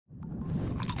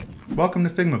Welcome to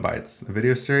Figma Bites, a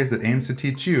video series that aims to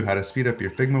teach you how to speed up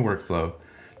your Figma workflow.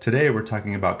 Today we're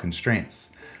talking about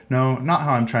constraints. No, not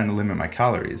how I'm trying to limit my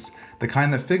calories, the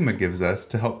kind that Figma gives us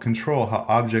to help control how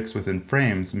objects within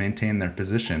frames maintain their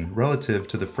position relative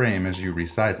to the frame as you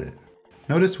resize it.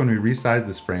 Notice when we resize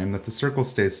this frame that the circle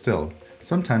stays still.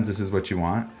 Sometimes this is what you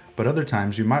want, but other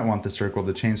times you might want the circle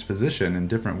to change position in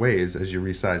different ways as you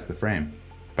resize the frame.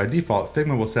 By default,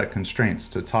 Figma will set constraints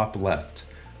to top left,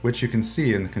 which you can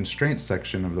see in the constraints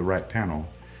section of the right panel.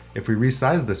 If we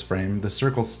resize this frame, the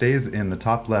circle stays in the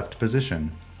top left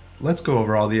position. Let's go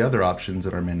over all the other options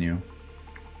in our menu.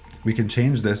 We can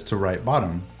change this to right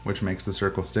bottom, which makes the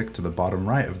circle stick to the bottom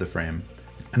right of the frame.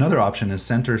 Another option is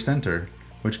center center,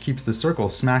 which keeps the circle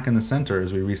smack in the center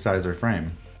as we resize our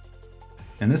frame.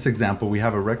 In this example, we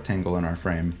have a rectangle in our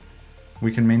frame.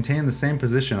 We can maintain the same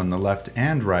position on the left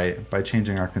and right by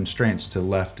changing our constraints to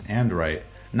left and right.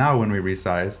 Now when we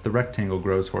resize, the rectangle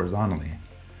grows horizontally.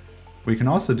 We can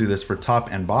also do this for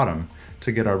top and bottom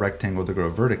to get our rectangle to grow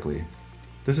vertically.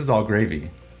 This is all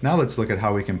gravy. Now let's look at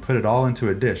how we can put it all into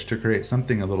a dish to create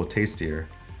something a little tastier.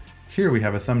 Here we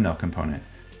have a thumbnail component.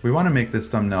 We want to make this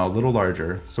thumbnail a little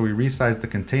larger, so we resize the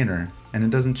container and it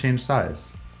doesn't change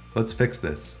size. Let's fix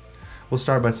this. We'll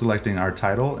start by selecting our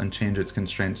title and change its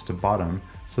constraints to bottom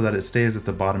so that it stays at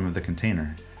the bottom of the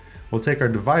container. We'll take our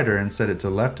divider and set it to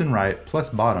left and right plus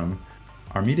bottom.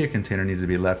 Our media container needs to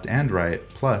be left and right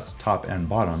plus top and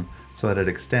bottom so that it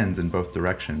extends in both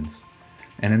directions.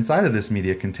 And inside of this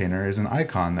media container is an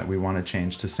icon that we want to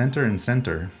change to center and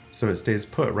center so it stays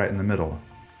put right in the middle.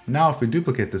 Now if we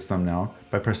duplicate this thumbnail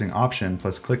by pressing Option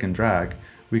plus click and drag,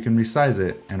 we can resize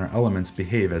it and our elements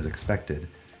behave as expected.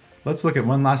 Let's look at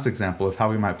one last example of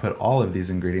how we might put all of these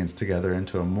ingredients together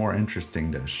into a more interesting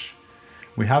dish.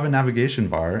 We have a navigation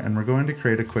bar and we're going to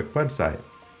create a quick website.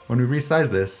 When we resize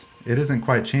this, it isn't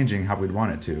quite changing how we'd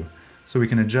want it to, so we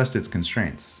can adjust its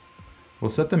constraints. We'll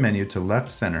set the menu to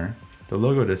left center, the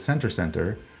logo to center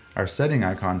center, our setting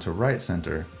icon to right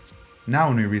center. Now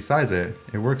when we resize it,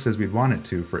 it works as we'd want it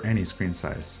to for any screen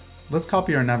size. Let's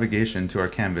copy our navigation to our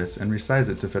canvas and resize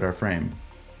it to fit our frame.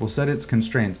 We'll set its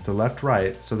constraints to left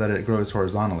right so that it grows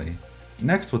horizontally.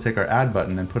 Next we'll take our add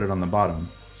button and put it on the bottom,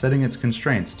 setting its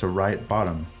constraints to right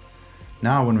bottom.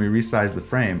 Now when we resize the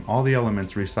frame, all the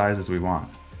elements resize as we want.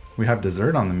 We have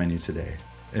dessert on the menu today.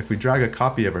 If we drag a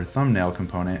copy of our thumbnail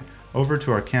component over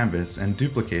to our canvas and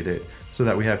duplicate it so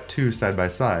that we have two side by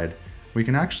side, we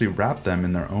can actually wrap them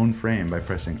in their own frame by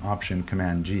pressing Option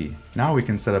Command G. Now we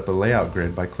can set up a layout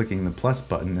grid by clicking the plus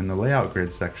button in the layout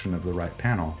grid section of the right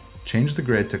panel. Change the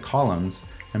grid to columns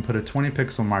and put a 20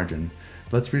 pixel margin.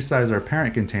 Let's resize our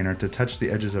parent container to touch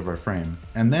the edges of our frame,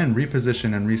 and then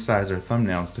reposition and resize our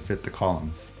thumbnails to fit the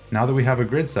columns. Now that we have a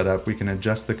grid set up, we can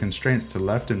adjust the constraints to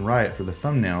left and right for the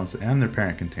thumbnails and their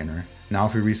parent container. Now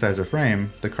if we resize our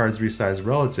frame, the cards resize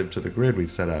relative to the grid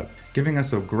we've set up, giving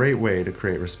us a great way to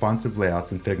create responsive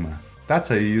layouts in Figma. That's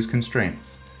how you use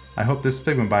constraints. I hope this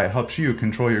Figma Bite helps you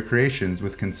control your creations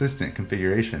with consistent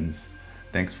configurations.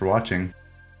 Thanks for watching.